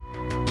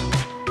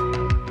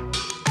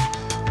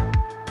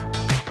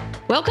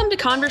Welcome to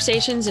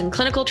Conversations in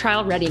Clinical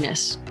Trial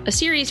Readiness, a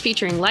series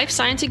featuring life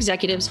science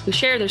executives who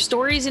share their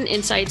stories and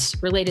insights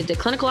related to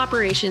clinical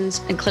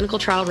operations and clinical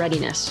trial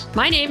readiness.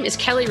 My name is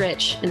Kelly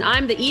Rich, and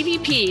I'm the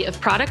EVP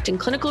of Product and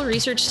Clinical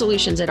Research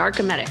Solutions at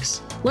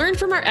Archimedix. Learn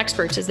from our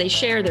experts as they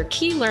share their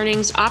key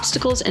learnings,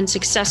 obstacles, and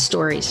success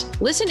stories.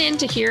 Listen in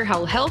to hear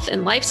how health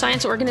and life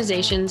science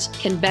organizations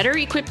can better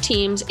equip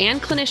teams and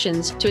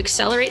clinicians to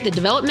accelerate the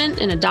development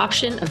and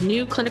adoption of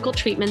new clinical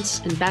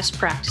treatments and best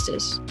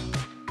practices.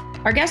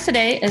 Our guest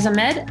today is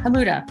Ahmed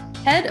Hamouda,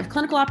 Head of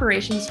Clinical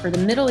Operations for the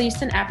Middle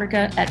East and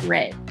Africa at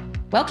RAY.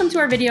 Welcome to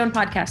our video and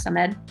podcast,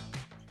 Ahmed.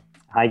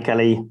 Hi,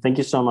 Kelly. Thank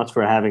you so much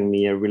for having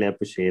me. I really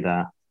appreciate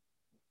that.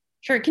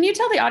 Sure. Can you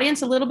tell the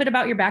audience a little bit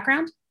about your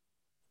background?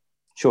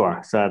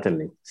 Sure,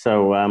 certainly.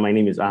 So my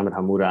name is Ahmed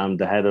Hamouda. I'm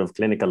the Head of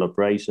Clinical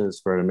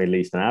Operations for the Middle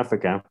East and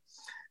Africa.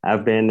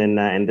 I've been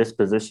in this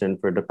position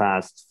for the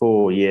past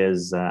 4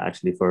 years,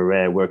 actually, for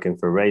RAY, working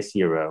for RAY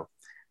CRO.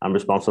 I'm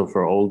responsible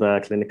for all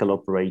the clinical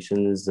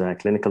operations,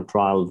 clinical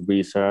trials,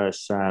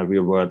 research,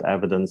 real-world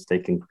evidence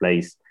taking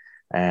place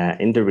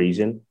in the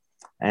region.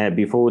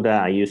 Before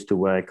that, I used to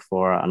work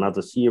for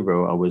another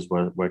CRO. I was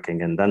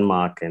working in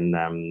Denmark and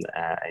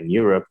in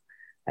Europe.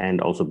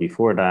 And also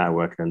before that, I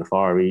worked in the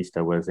Far East.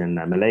 I was in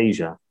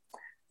Malaysia.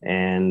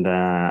 And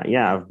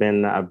I've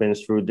been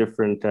through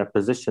different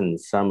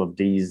positions. Some of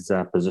these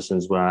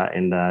positions were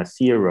in the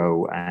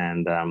CRO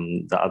and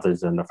the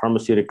others in the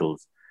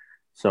pharmaceuticals.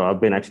 So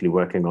I've been actually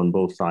working on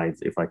both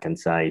sides, if I can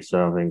say,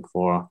 serving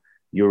for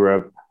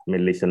Europe,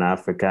 Middle East and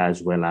Africa,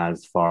 as well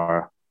as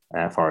Far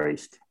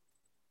East.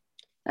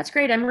 That's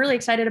great. I'm really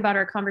excited about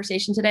our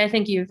conversation today. I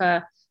think you've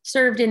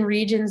served in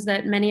regions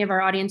that many of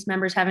our audience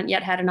members haven't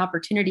yet had an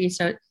opportunity.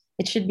 So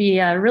it should be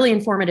really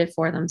informative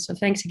for them. So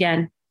thanks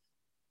again.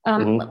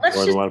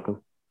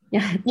 Welcome.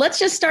 Yeah, let's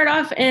just start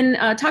off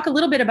and talk a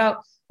little bit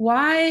about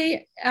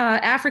why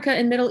Africa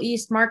and Middle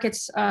East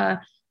markets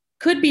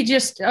could be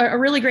just a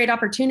really great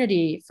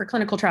opportunity for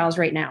clinical trials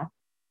right now.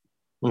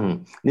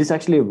 This is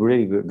actually a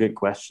really good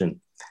question.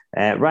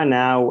 Right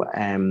now,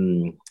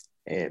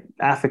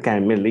 Africa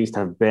and Middle East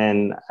have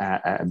been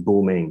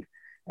booming.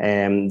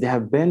 They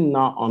have been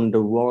not on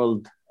the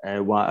world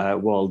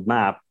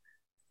map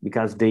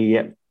because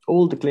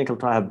all the clinical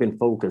trials have been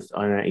focused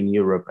on in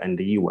Europe and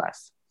the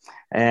US.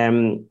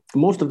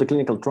 Most of the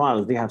clinical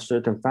trials, they have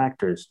certain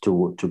factors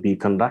to be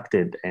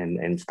conducted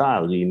in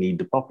style. You need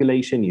the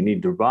population, you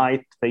need the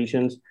right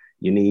patients,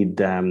 you need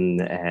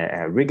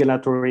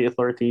regulatory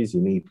authorities, you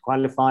need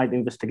qualified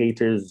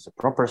investigators,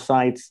 proper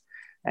sites,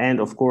 and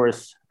of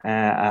course,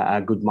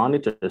 a good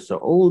monitor. So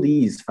all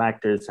these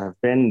factors have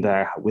been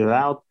there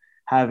without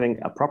having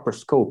a proper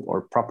scope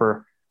or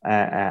proper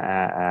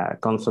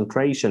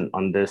concentration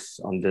on this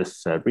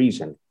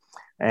region.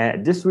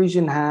 This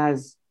region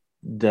has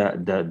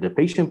the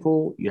patient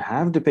pool, you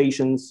have the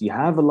patients, you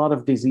have a lot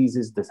of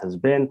diseases that has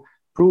been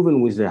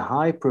proven with a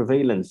high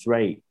prevalence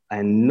rate,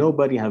 and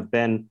nobody have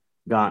been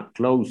got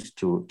close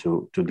to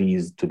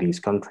these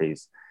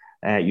countries.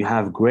 You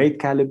have great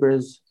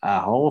calibers, a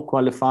whole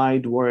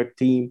qualified work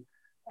team,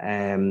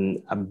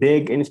 a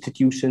big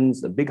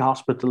institutions, big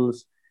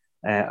hospitals,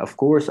 of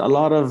course, a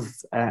lot of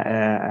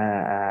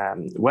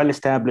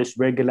well-established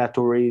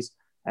regulatories.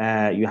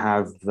 You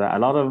have a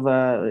lot of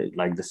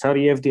like the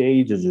Saudi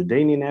FDA, the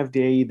Jordanian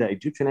FDA, the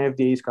Egyptian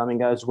FDA is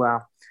coming as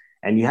well.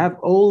 And you have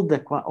all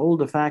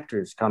the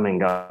factors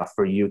coming up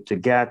for you to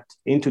get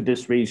into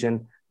this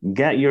region,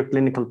 get your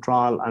clinical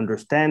trial,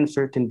 understand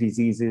certain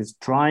diseases,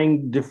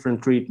 trying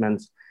different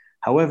treatments.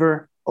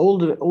 However, all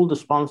the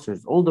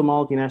sponsors, all the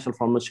multinational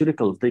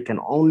pharmaceuticals, they can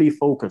only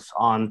focus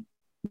on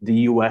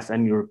the US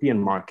and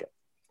European market.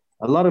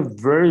 A lot of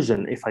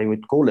version, if I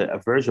would call it a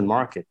version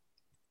market,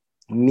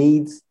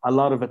 needs a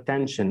lot of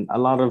attention, a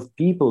lot of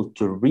people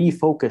to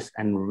refocus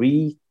and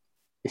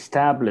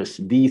re-establish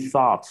these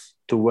thoughts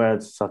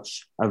towards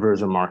such a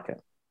version market.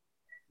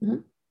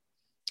 Mm-hmm.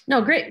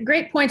 No,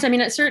 great points. I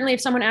mean, certainly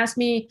if someone asked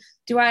me,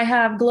 do I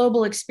have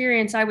global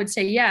experience, I would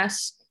say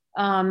yes.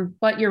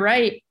 But you're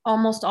right.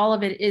 Almost all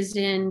of it is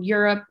in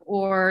Europe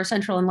or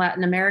Central and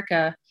Latin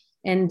America,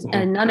 and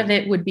none of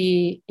it would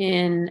be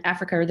in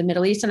Africa or the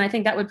Middle East. And I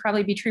think that would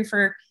probably be true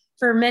for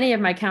many of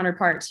my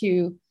counterparts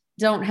who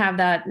don't have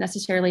that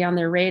necessarily on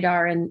their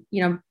radar and,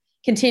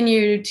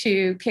 continue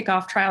to kick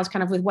off trials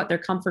kind of with what they're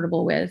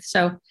comfortable with.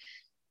 So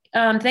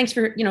thanks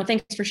for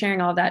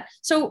sharing all of that.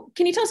 So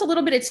can you tell us a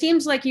little bit, it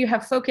seems like you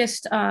have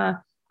focused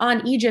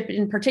on Egypt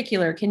in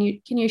particular. Can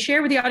you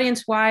share with the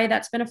audience why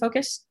that's been a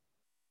focus?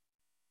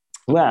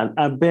 Well,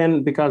 I've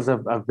been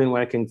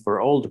working for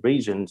all the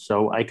regions,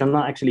 so I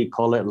cannot actually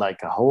call it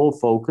like a whole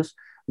focus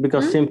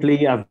because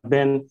simply I've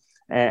been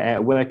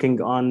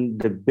working on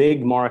the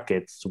big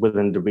markets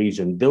within the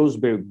region. Those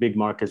big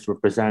markets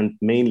represent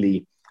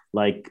mainly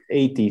like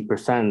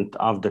 80%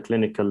 of the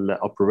clinical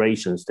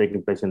operations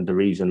taking place in the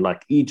region,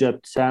 like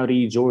Egypt,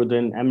 Saudi,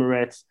 Jordan,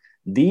 Emirates.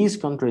 These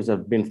countries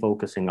have been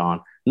focusing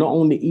on not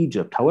only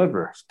Egypt.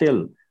 However,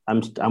 still,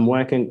 I'm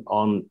working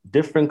on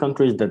different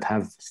countries that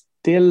have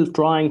still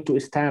trying to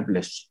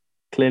establish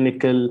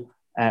clinical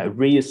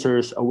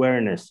research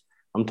awareness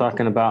I'm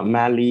talking about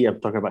Mali, I'm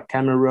talking about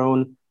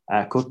Cameroon,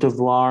 Cote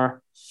d'Ivoire,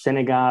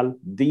 Senegal.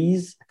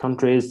 These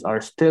countries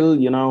are still,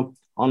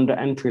 on the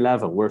entry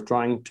level. We're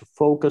trying to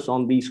focus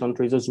on these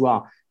countries as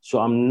well. So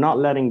I'm not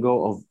letting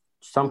go of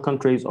some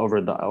countries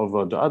over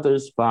the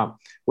others. But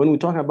when we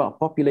talk about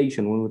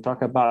population, when we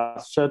talk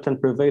about certain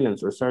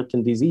prevalence or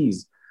certain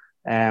disease,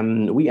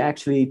 we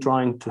actually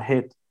trying to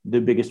hit the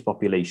biggest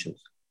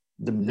populations.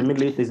 The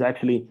Middle East is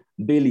actually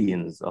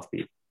billions of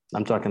people.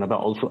 I'm talking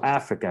about also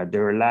Africa.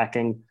 They're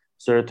lacking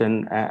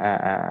certain,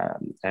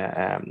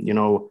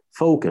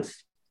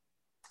 focus.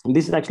 And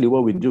this is actually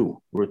what we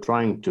do. We're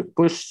trying to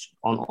push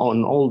on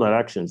all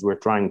directions. We're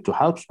trying to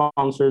help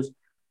sponsors.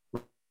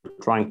 We're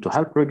trying to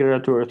help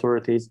regulatory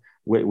authorities.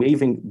 We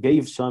even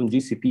gave some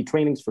GCP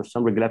trainings for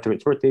some regulatory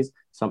authorities,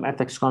 some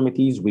ethics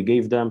committees. We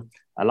gave them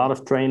a lot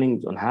of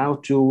trainings on how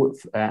to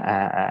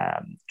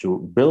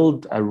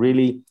build a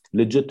really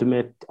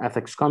legitimate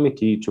ethics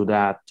committee to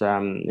that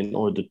in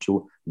order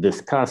to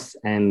discuss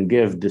and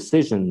give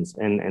decisions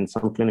in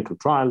some clinical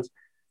trials.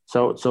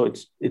 So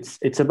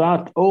it's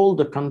about all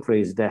the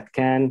countries that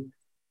can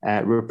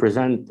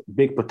represent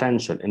big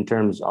potential in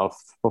terms of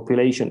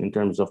population, in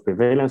terms of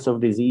prevalence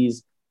of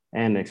disease,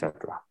 and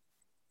etc.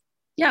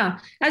 Yeah,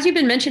 as you've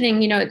been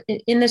mentioning,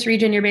 in this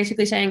region, you're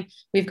basically saying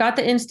we've got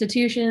the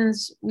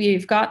institutions,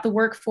 we've got the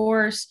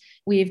workforce,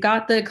 we've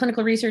got the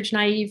clinical research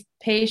naive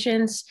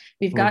patients,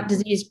 we've got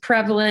disease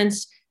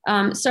prevalence.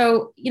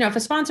 So, if a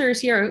sponsor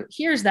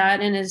hears that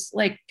and is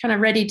like kind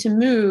of ready to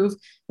move,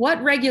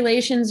 what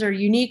regulations or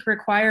unique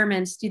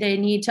requirements do they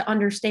need to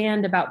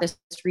understand about this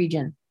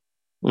region?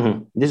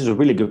 This is a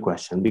really good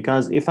question,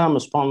 because if I'm a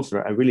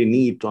sponsor, I really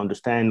need to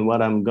understand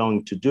what I'm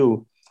going to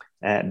do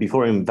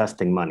before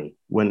investing money.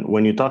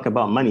 When you talk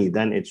about money,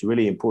 then it's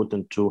really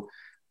important to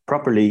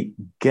properly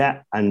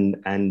get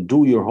and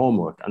do your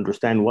homework,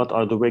 understand what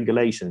are the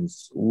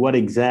regulations, what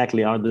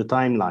exactly are the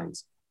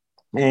timelines.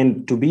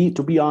 And to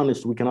be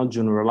honest, we cannot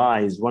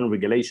generalize one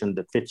regulation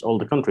that fits all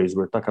the countries.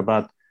 We're talking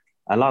about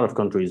a lot of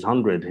countries,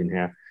 100 in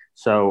here.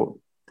 So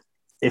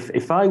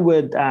if I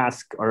would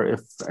ask, or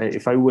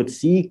if I would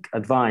seek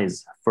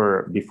advice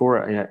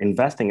before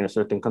investing in a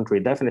certain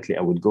country, definitely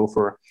I would go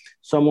for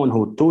someone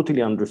who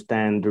totally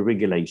understand the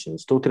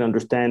regulations, totally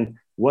understand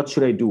what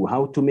should I do,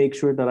 how to make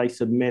sure that I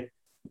submit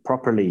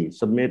properly,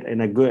 submit in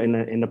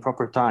a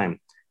proper time,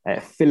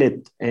 fill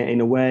it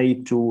in a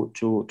way to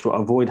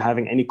avoid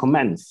having any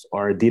comments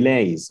or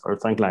delays or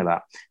something like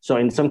that. So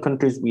in some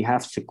countries we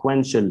have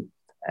sequential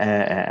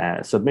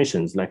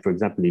submissions, like for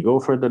example, you go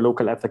for the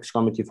local ethics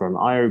committee for an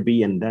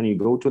IRB, and then you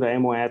go to the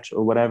MOH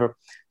or whatever.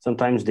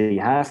 Sometimes they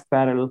have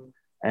parallel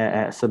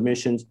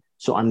submissions.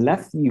 So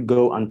unless you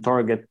go and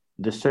target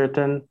the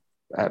certain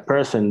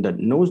person that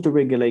knows the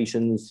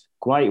regulations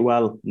quite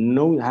well,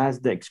 has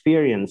the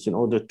experience in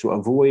order to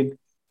avoid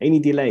any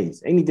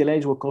delays. Any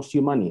delays will cost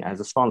you money as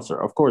a sponsor,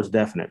 of course,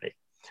 definitely.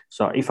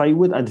 So if I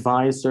would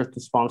advise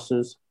certain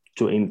sponsors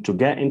to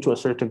get into a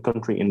certain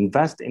country,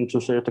 invest into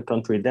a certain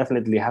country,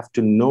 definitely have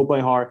to know by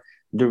heart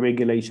the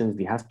regulations.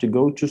 They have to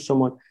go to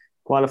someone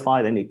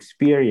qualified and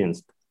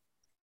experienced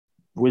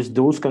with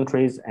those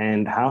countries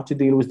and how to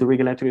deal with the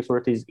regulatory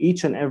authorities.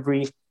 Each and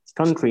every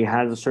country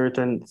has a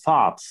certain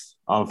thoughts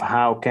of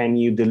how can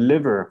you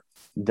deliver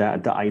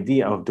the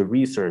idea of the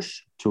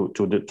research to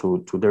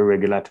the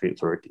regulatory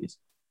authorities.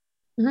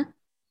 Mm-hmm.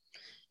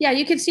 Yeah,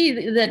 you could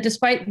see that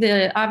despite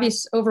the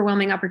obvious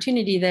overwhelming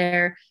opportunity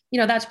there,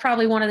 that's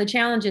probably one of the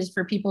challenges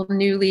for people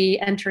newly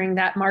entering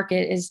that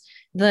market is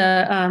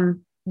the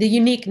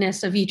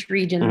uniqueness of each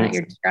region that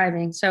you're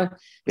describing. So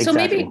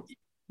maybe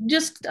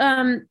just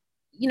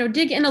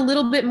dig in a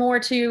little bit more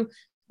to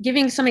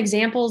giving some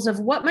examples of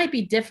what might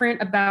be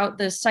different about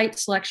the site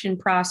selection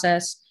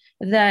process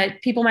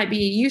that people might be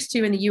used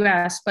to in the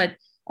U.S., but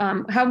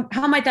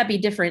how might that be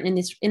different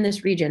in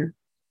this region?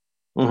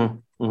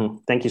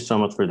 Thank you so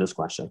much for this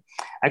question.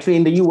 Actually,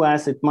 in the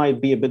U.S., it might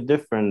be a bit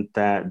different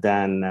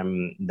than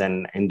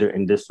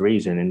in this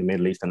region, in the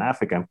Middle East and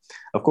Africa.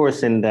 Of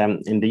course, in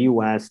the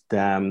U.S.,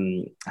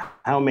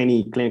 how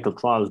many clinical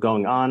trials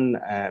going on?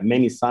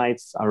 Many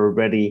sites are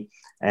already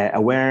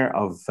aware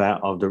of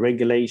the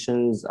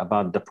regulations,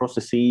 about the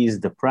processes,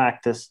 the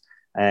practice,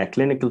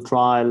 clinical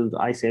trials,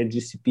 ICH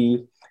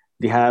GCP.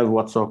 They have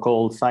what's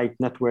so-called site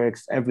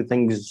networks.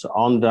 Everything's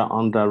on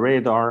the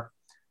radar.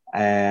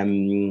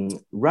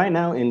 Right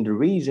now in the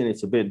region,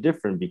 it's a bit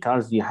different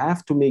because you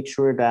have to make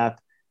sure that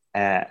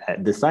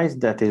the sites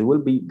that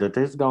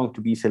is going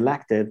to be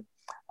selected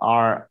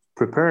are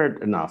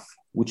prepared enough,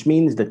 which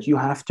means that you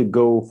have to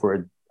go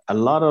for a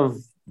lot of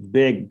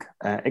big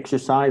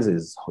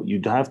exercises.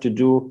 You'd have to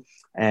do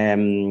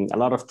a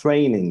lot of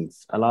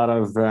trainings, a lot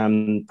of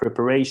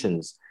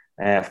preparations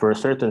for a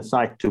certain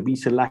site to be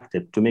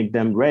selected, to make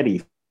them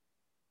ready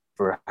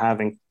for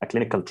having a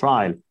clinical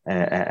trial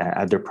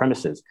at their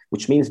premises,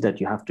 which means that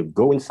you have to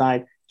go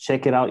inside,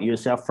 check it out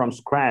yourself from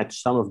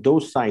scratch. Some of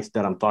those sites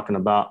that I'm talking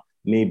about,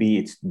 maybe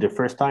it's the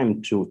first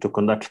time to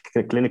conduct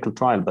a clinical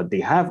trial, but they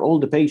have all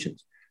the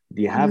patients.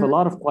 They have a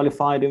lot of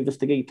qualified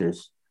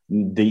investigators.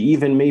 They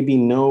even maybe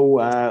know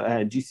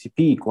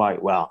GCP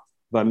quite well.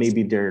 but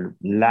maybe they're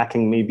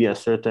lacking maybe a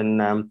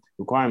certain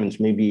requirements.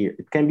 Maybe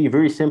it can be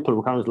very simple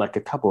requirements like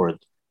a cupboard,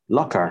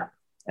 locker,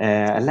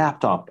 a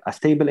laptop, a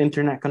stable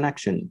internet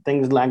connection,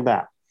 things like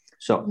that.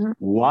 So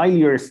while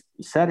you're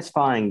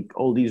satisfying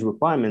all these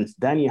requirements,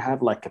 then you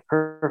have like a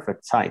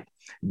perfect site.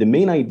 The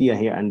main idea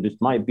here, and this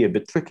might be a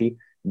bit tricky,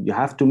 you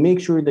have to make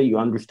sure that you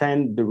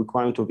understand the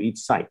requirement of each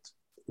site.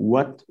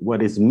 What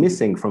is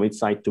missing from each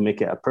site to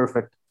make it a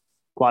perfect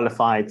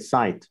qualified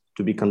site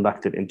to be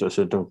conducted into a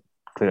certain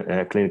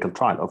clinical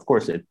trial. Of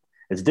course,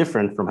 it's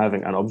different from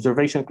having an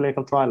observation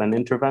clinical trial, an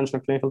intervention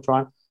clinical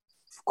trial.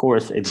 Of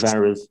course, it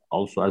varies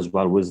also as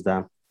well with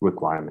the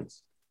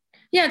requirements.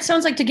 Yeah, it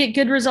sounds like to get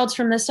good results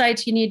from the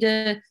sites, you need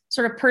to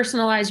sort of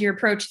personalize your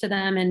approach to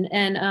them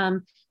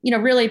and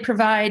really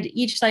provide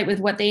each site with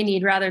what they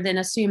need rather than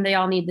assume they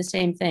all need the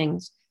same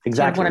things.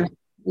 Exactly. Sort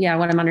of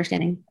what I'm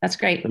understanding. That's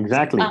great.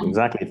 Exactly.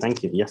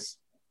 Thank you. Yes.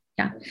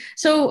 Yeah.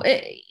 So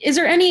is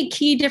there any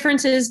key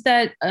differences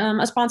that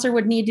a sponsor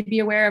would need to be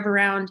aware of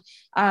around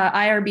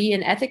IRB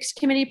and ethics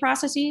committee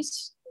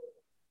processes?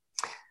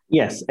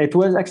 Yes, it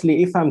was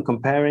actually, if I'm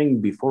comparing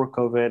before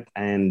COVID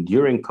and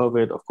during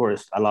COVID, of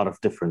course, a lot of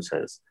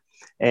differences.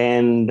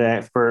 And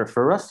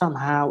for us,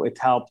 somehow it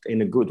helped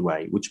in a good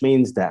way, which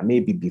means that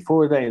maybe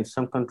before that, in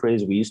some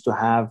countries, we used to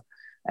have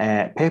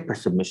paper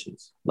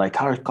submissions, like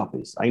hard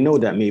copies. I know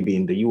that maybe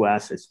in the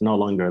US, it's no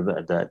longer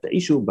the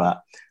issue,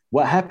 but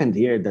what happened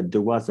here that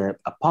there was a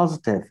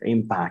positive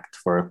impact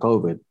for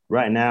COVID.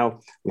 Right now,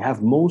 we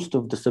have most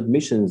of the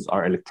submissions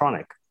are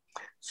electronic.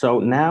 So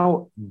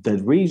now the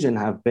region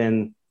have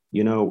been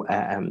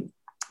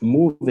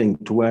moving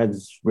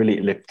towards really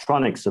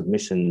electronic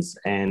submissions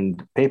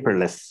and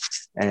paperless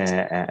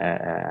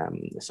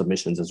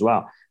submissions as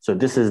well. So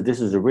this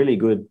is a really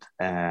good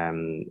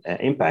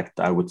impact,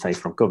 I would say,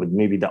 from COVID.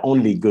 Maybe the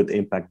only good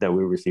impact that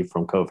we received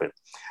from COVID.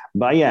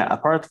 But yeah,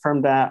 apart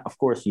from that, of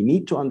course, you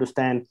need to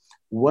understand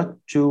what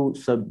to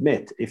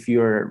submit. If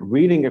you're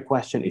reading a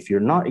question, if you're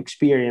not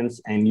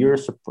experienced and you're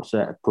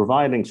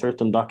providing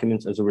certain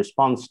documents as a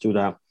response to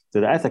the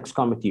ethics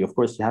committee, of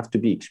course, you have to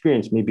be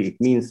experienced. Maybe it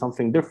means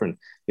something different.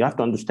 You have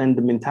to understand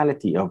the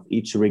mentality of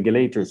each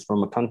regulators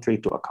from a country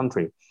to a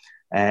country.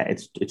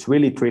 It's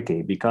really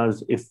tricky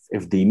because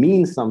if they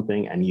mean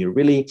something and you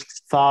really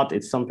thought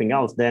it's something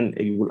else, then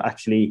it will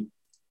actually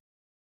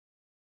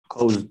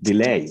cause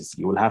delays.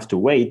 You will have to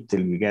wait till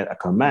you get a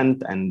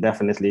comment, and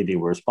definitely they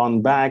will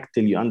respond back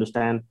till you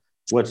understand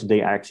what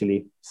they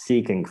actually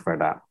seeking for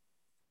that.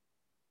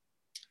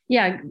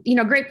 Yeah,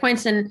 great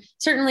points. And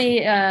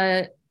certainly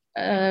us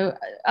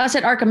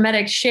at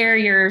Archimedics share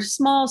your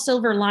small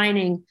silver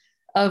lining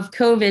of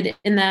COVID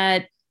in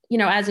that,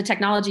 as a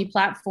technology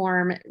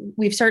platform,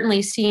 we've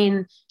certainly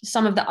seen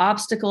some of the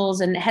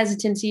obstacles and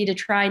hesitancy to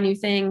try new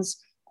things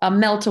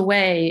melt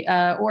away,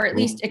 or at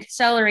least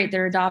accelerate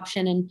their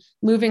adoption and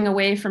moving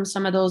away from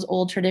some of those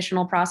old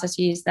traditional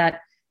processes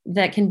that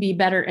can be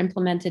better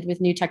implemented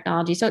with new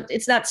technology. So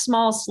it's that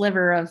small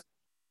sliver of,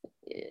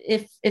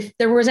 if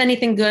there was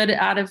anything good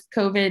out of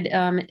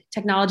COVID,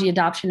 technology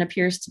adoption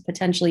appears to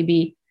potentially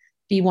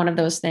be one of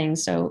those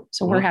things. So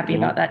we're happy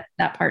about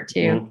that part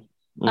too.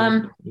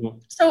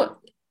 So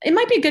it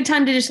might be a good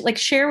time to just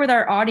share with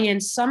our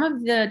audience some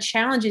of the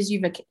challenges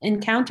you've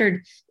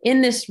encountered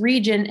in this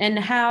region and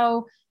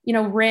how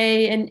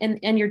Ray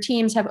and your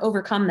teams have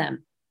overcome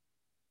them.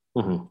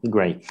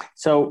 Great.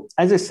 So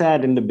as I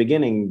said in the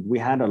beginning, we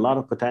had a lot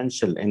of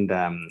potential in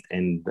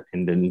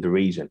the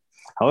region.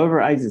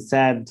 However, as I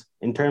said,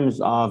 in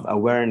terms of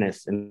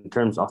awareness, in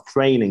terms of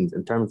trainings,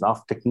 in terms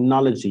of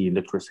technology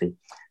literacy,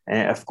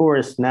 of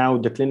course, now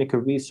the clinical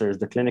research,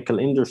 the clinical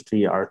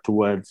industry are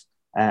towards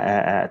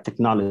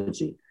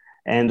technology.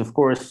 And of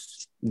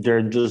course,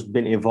 they're just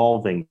been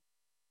evolving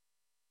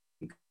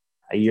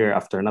a year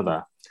after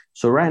another.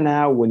 So right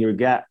now, when you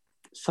get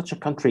such a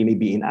country,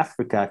 maybe in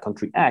Africa,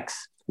 country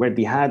X, where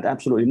they had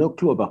absolutely no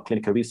clue about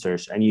clinical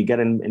research, and you get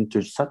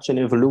into such an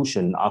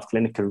evolution of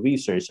clinical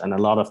research and a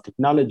lot of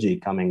technology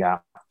coming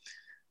out,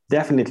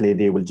 definitely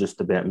they will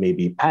just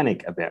maybe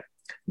panic a bit.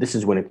 This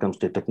is when it comes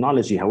to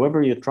technology.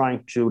 However, you're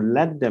trying to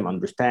let them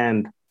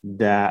understand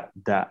the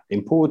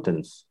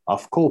importance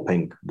of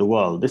coping the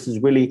world. This is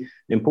really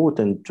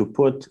important to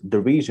put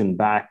the region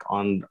back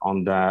on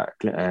the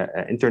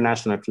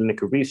international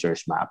clinical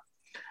research map.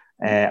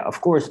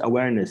 Of course,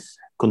 awareness,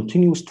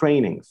 continuous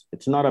trainings.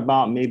 It's not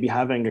about maybe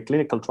having a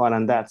clinical trial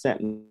and that's it.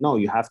 No,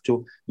 you have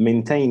to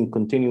maintain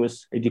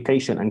continuous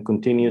education and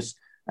continuous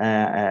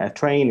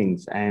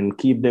trainings and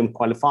keep them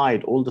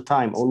qualified all the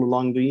time, all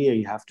along the year.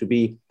 You have to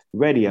be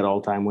ready at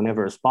all time.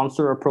 Whenever a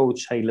sponsor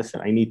approach, hey,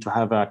 listen, I need to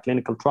have a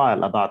clinical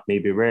trial about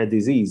maybe rare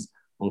disease,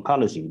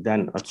 oncology,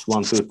 then it's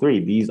 1, 2, 3.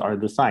 These are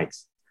the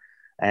sites.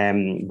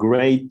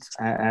 Great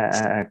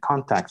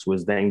contacts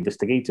with the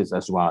investigators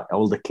as well,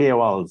 all the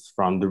KOLs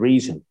from the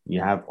region.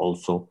 You have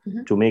also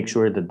to make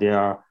sure that they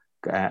are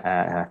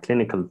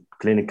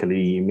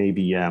clinically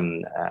maybe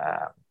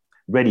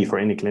ready for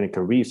any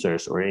clinical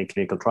research or any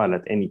clinical trial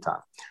at any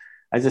time.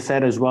 As I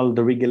said as well,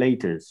 the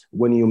regulators,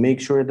 when you make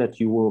sure that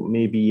you will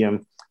maybe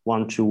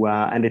want to,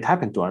 and it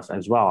happened to us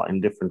as well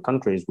in different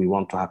countries. We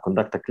want to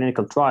conduct a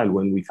clinical trial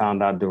when we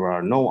found out there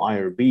are no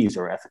IRBs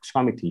or ethics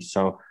committees.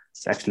 So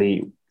it's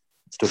actually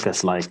took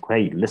us like,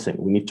 hey, listen,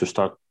 we need to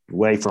start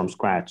way from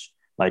scratch.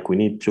 Like we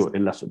need to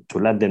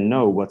let them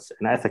know what's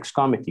an ethics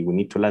committee. We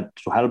need to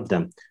help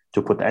them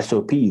to put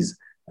SOPs,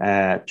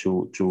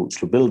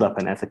 to build up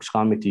an ethics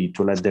committee,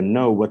 to let them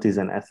know what is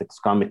an ethics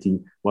committee,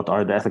 what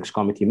are the ethics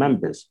committee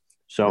members.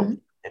 So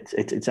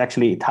it's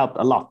actually, it helped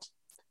a lot,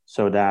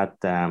 so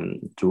that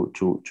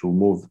to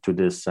move to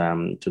this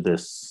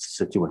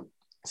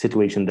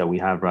situation that we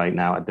have right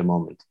now at the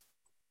moment.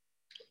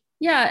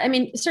 Yeah, I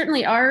mean,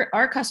 certainly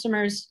our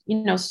customers,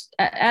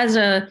 as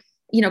a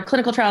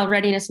clinical trial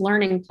readiness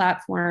learning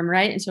platform,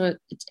 right? And so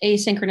it's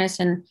asynchronous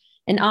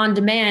and on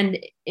demand.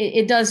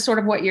 It does sort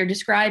of what you're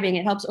describing.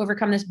 It helps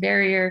overcome this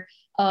barrier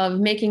of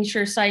making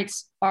sure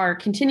sites are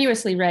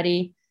continuously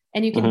ready,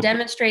 and you can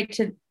demonstrate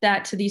to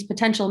these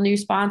potential new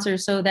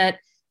sponsors so that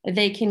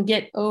they can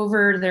get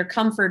over their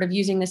comfort of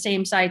using the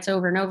same sites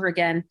over and over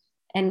again,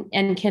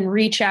 and can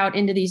reach out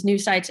into these new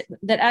sites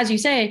that, as you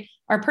say,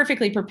 are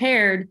perfectly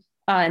prepared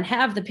and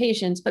have the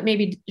patients, but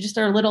maybe just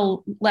are a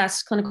little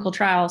less clinical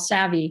trial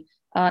savvy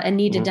and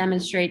need to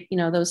demonstrate,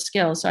 those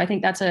skills. So I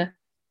think that's a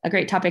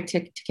great topic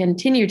to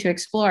continue to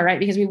explore, right?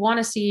 Because we want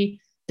to see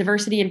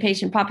diversity in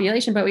patient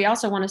population, but we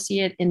also want to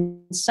see it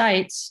in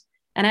sites.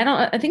 And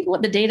I think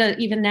what the data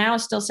even now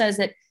still says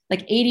that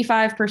like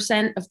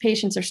 85% of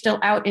patients are still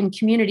out in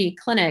community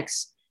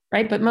clinics,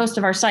 right? But most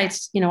of our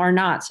sites, are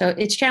not. So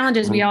it's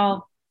challenges we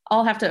all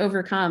have to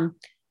overcome.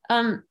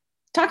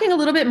 Talking a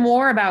little bit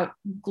more about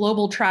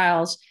global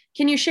trials,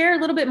 can you share a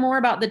little bit more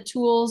about the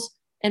tools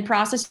and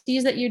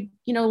processes that you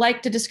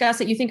like to discuss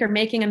that you think are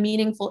making a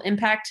meaningful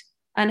impact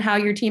on how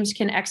your teams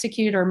can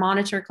execute or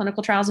monitor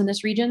clinical trials in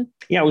this region?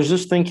 Yeah, I was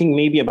just thinking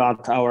maybe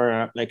about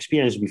our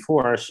experience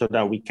before, so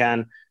that we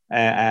can,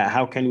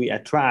 how can we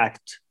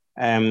attract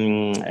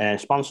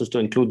sponsors to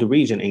include the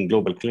region in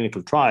global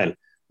clinical trial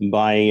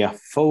by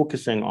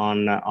focusing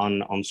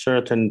on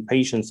certain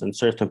patients and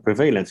certain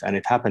prevalence. And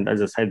it happened,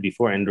 as I said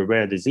before, in the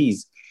rare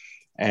disease,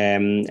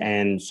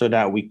 and so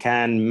that we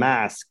can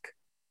mask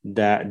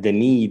the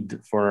need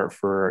for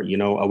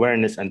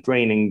awareness and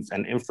trainings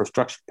and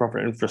proper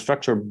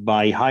infrastructure,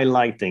 by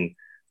highlighting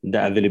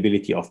the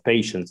availability of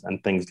patients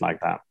and things like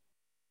that.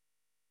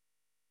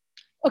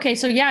 Okay,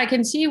 so yeah, I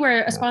can see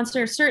where a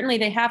sponsor, certainly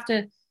they have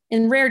to,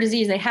 in rare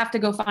disease, they have to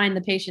go find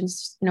the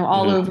patients,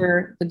 all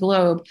over the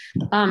globe.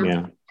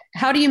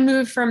 How do you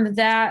move from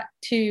that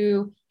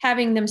to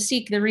having them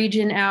seek the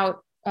region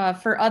out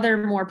for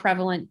other more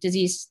prevalent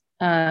disease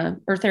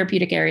or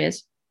therapeutic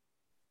areas?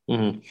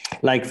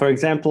 Like, for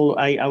example,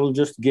 I will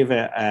just give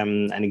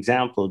an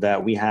example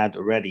that we had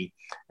already.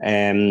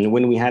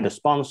 When we had a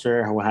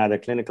sponsor who had a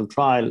clinical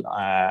trial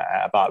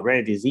about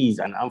rare disease,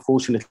 and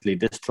unfortunately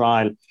this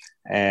trial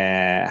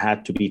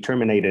had to be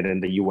terminated in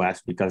the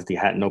US because they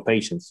had no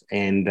patients.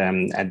 And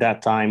at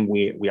that time,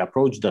 we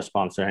approached the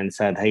sponsor and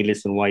said, hey,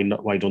 listen, why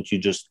don't you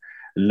just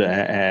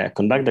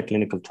conduct the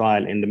clinical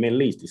trial in the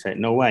Middle East? He said,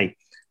 no way.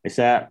 I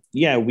said,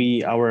 yeah,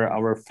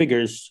 our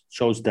figures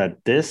shows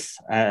that this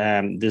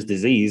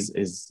disease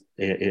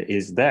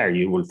is there.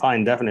 You will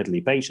find definitely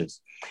patients.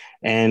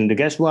 And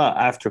guess what?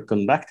 After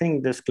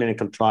conducting this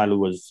clinical trial, it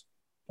was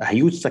a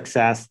huge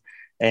success.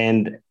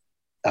 And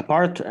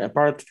apart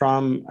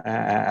from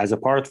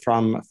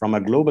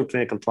a global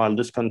clinical trial,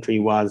 this country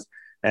was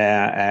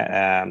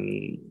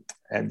the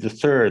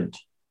third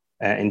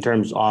in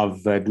terms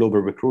of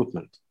global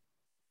recruitment.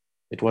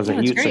 It was a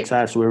huge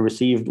success. We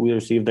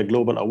received a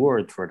global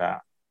award for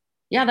that.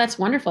 Yeah, that's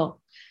wonderful.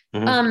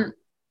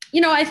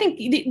 I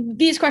think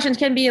these questions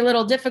can be a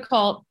little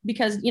difficult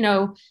because, you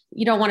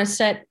don't want to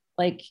set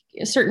like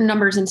certain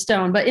numbers in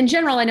stone. But in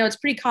general, I know it's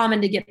pretty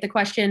common to get the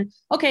question,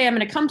 okay, I'm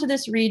going to come to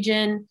this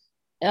region.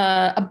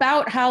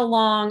 About how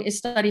long is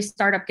study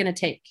startup going to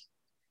take?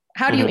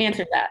 How do you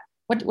answer that?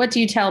 What do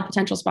you tell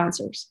potential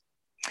sponsors?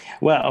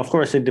 Well, of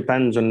course, it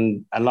depends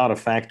on a lot of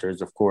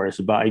factors, of course,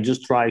 but I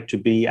just try to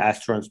be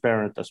as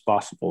transparent as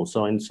possible.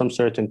 So in some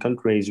certain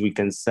countries, we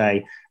can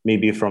say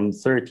maybe from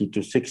 30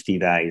 to 60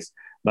 days,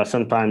 but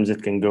sometimes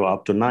it can go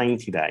up to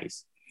 90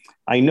 days.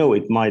 I know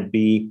it might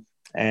be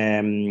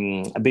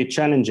a bit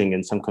challenging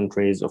in some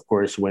countries, of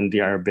course, when they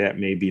are a bit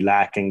maybe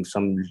lacking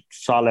some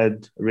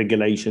solid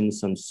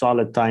regulations, some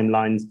solid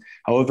timelines.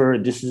 However,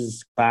 this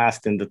is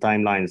fast in the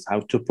timelines,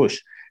 how to push,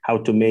 how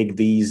to make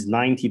these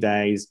 90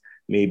 days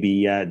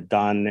maybe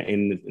done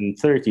in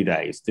 30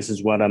 days. This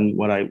is what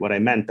I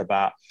meant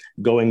about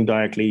going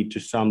directly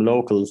to some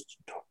locals,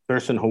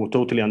 person who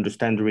totally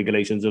understand the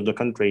regulations of the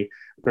country,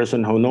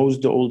 person who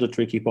knows all the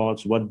tricky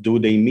parts, what do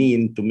they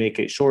mean to make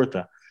it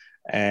shorter,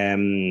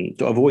 to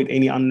avoid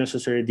any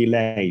unnecessary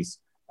delays.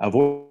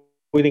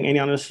 Avoiding any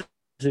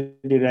unnecessary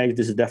delays,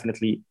 this is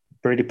definitely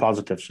pretty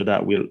positive, so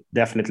that we'll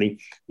definitely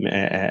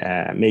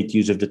make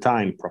use of the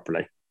time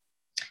properly.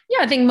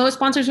 Yeah, I think most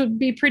sponsors would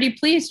be pretty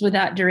pleased with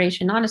that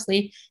duration,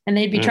 honestly, and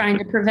they'd be trying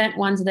to prevent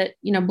ones that,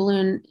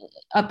 balloon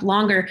up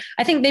longer.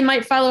 I think they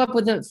might follow up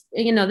with the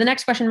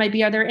next question might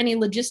be, are there any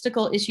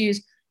logistical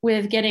issues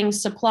with getting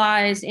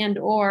supplies and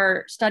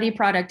or study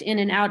product in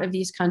and out of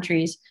these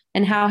countries?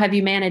 And how have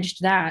you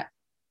managed that?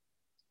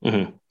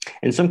 Mm-hmm.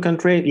 In some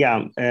countries,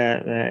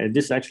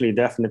 this actually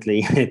definitely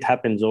it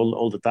happens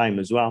all the time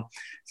as well.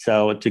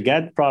 So to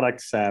get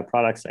products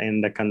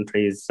in the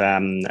countries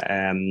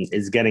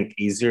is getting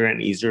easier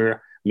and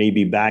easier.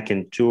 Maybe back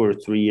in 2 or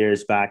 3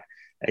 years back,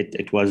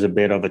 it was a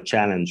bit of a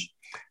challenge.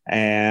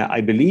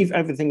 I believe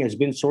everything has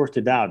been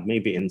sorted out.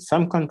 Maybe in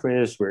some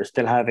countries we're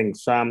still having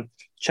some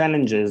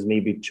challenges,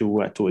 maybe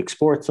to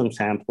export some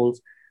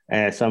samples.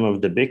 Some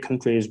of the big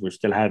countries, we're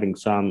still having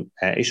some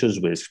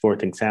issues with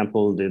exporting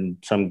samples in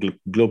some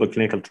global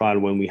clinical trial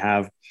when we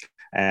have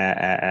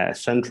a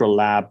central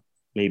lab,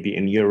 maybe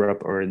in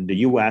Europe or in the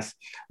US.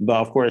 But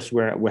of course,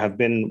 we have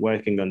been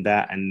working on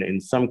that. And in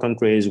some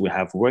countries, we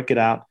have worked it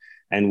out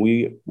and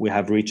we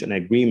have reached an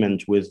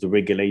agreement with the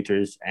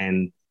regulators,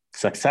 and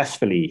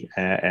successfully,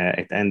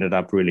 it ended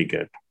up really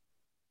good.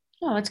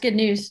 Oh, that's good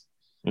news.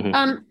 Mm-hmm.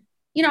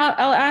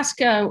 I'll ask,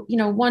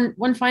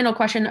 one final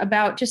question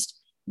about just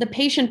the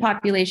patient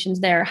populations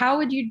there. How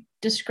would you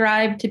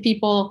describe to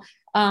people,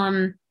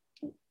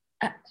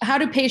 how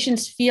do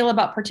patients feel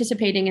about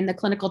participating in the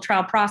clinical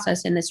trial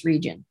process in this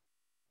region?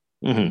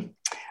 Mm-hmm.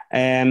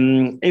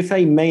 If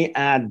I may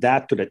add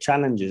that to the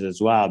challenges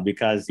as well,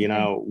 because,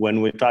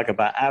 when we talk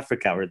about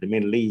Africa or the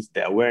Middle East,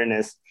 the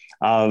awareness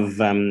of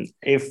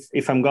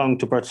if I'm going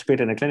to participate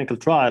in a clinical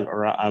trial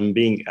or I'm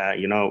being,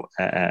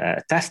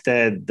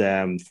 tested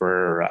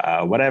for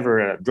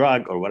whatever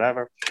drug or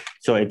whatever.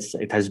 So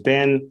it has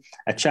been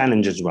a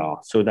challenge as well.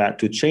 So that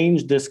to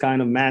change this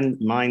kind of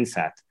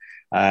mindset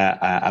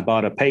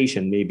about a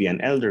patient, maybe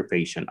an elder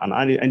patient, an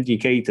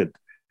uneducated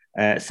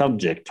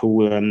subject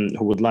who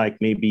would like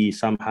maybe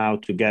somehow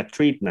to get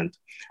treatment,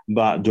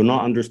 but do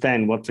not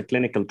understand what's a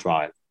clinical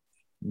trial.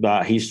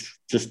 But he's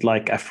just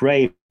like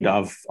afraid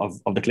of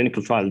the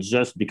clinical trial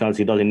just because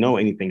he doesn't know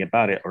anything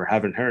about it or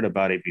haven't heard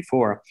about it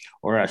before,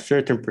 or a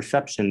certain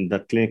perception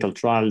that clinical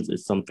trials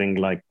is something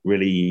like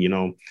really,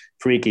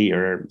 freaky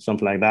or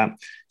something like that.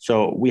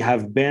 So we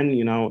have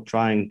been,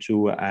 trying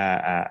to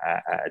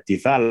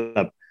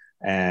develop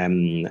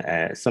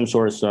some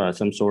sort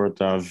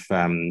of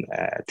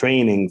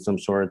training, some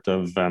sort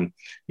of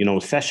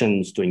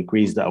sessions to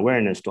increase the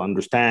awareness, to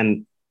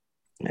understand,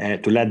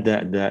 to let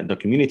the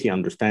community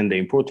understand the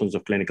importance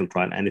of clinical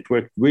trial. And it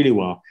worked really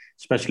well,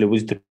 especially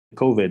with the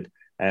COVID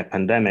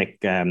pandemic.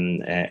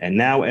 And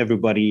now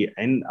everybody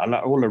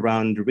all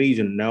around the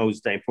region knows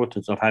the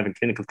importance of having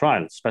clinical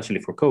trials, especially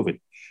for COVID.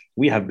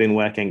 We have been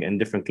working in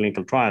different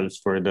clinical trials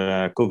for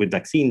the COVID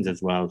vaccines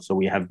as well. So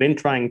we have been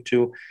trying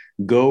to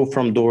go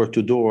from door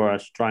to door,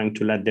 trying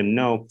to let them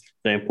know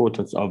the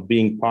importance of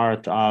being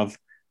part of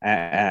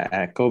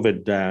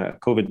COVID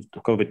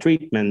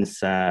treatments,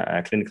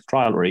 clinical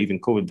trial, or even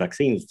COVID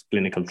vaccines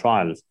clinical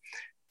trials.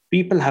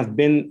 People have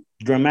been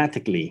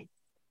dramatically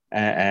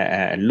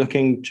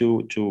looking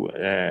to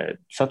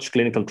such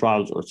clinical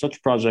trials or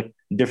such project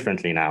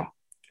differently now.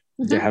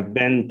 Mm-hmm. They have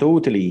been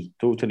totally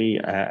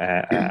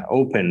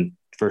open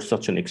for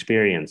such an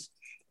experience.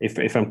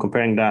 If I'm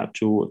comparing that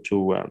to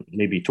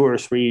maybe 2 or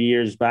 3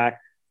 years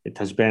back, it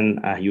has been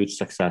a huge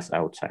success,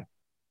 I would say.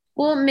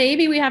 Well,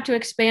 maybe we have to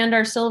expand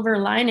our silver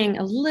lining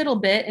a little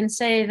bit and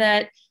say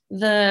that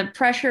the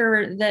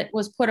pressure that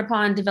was put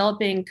upon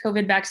developing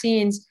COVID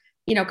vaccines,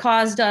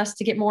 caused us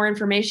to get more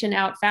information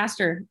out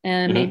faster,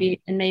 and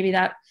mm-hmm. maybe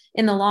that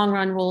in the long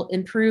run will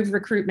improve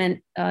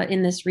recruitment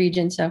in this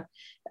region. So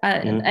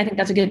mm-hmm. I think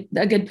that's a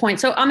good point.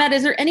 So Ahmed,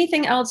 is there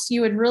anything else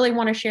you would really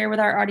want to share with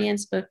our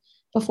audience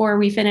before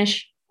we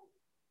finish?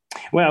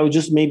 Well, I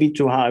just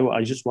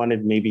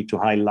wanted maybe to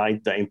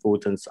highlight the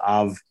importance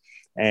of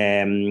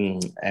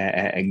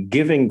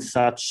giving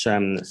such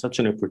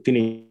an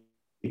opportunity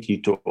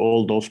to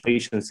all those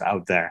patients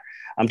out there.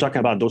 I'm talking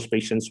about those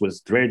patients with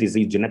rare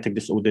disease, genetic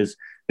disorders,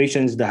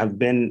 patients that have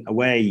been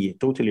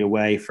totally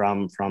away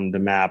from the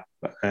map.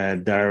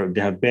 There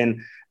have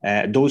been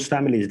those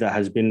families that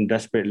has been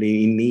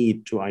desperately in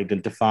need to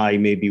identify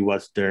maybe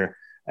what their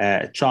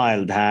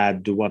child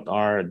had, what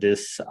are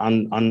this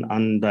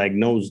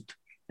undiagnosed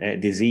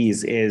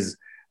disease is.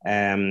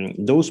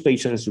 Those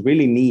patients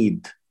really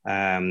need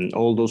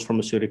all those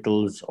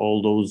pharmaceuticals,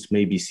 all those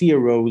maybe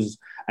CROs,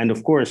 and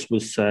of course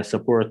with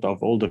support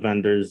of all the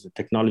vendors,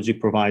 technology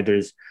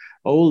providers,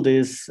 all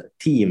this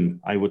team,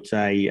 I would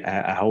say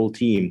a whole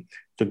team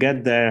to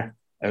get there,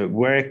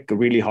 work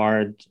really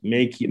hard,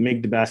 make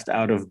the best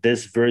out of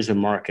this virgin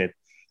market.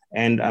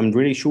 And I'm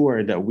really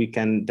sure that we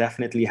can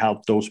definitely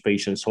help those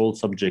patients, whole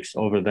subjects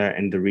over there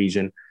in the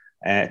region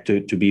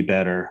to be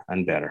better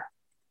and better.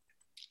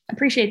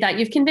 Appreciate that.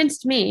 You've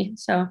convinced me.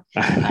 So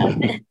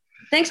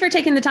thanks for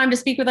taking the time to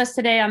speak with us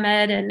today,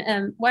 Ahmed.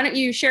 And why don't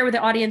you share with the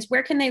audience,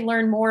 where can they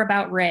learn more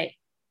about Ray?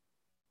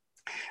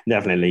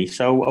 Definitely.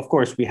 So, of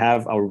course, we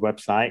have our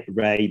website,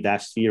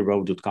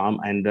 ray-cro.com.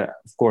 And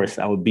of course,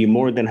 I would be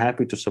more than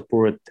happy to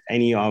support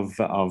any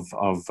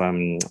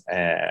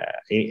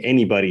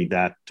anybody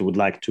that would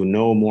like to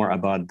know more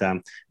about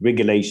the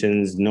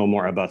regulations, know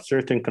more about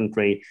certain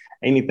country,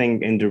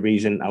 anything in the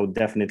region. I would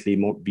definitely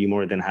be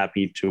more than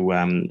happy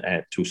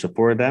to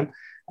support them.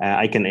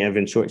 I can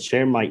even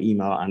share my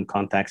email and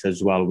contacts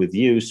as well with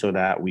you so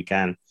that we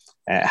can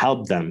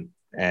help them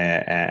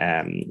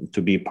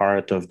to be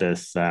part of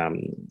this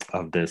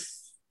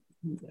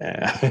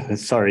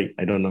sorry,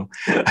 I don't know.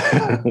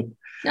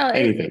 No,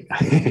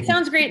 it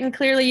sounds great, and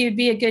clearly you'd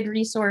be a good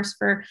resource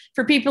for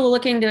people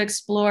looking to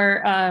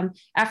explore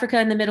Africa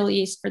and the Middle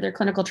East for their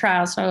clinical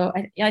trials. So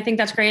I think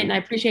that's great, and I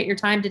appreciate your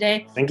time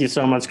today. Thank you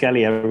so much,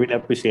 Kelly. I really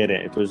appreciate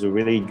it. It was a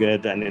really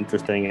good and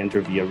interesting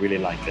interview. I really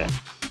liked it.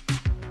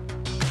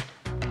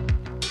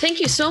 Thank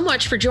you so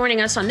much for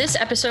joining us on this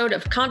episode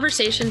of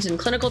Conversations in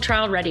Clinical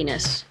Trial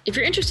Readiness. If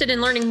you're interested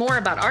in learning more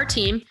about our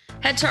team,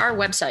 head to our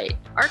website,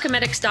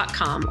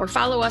 archimedix.com, or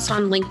follow us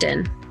on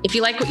LinkedIn. If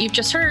you like what you've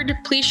just heard,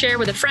 please share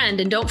with a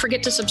friend, and don't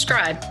forget to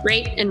subscribe,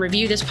 rate, and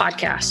review this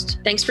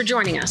podcast. Thanks for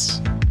joining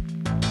us.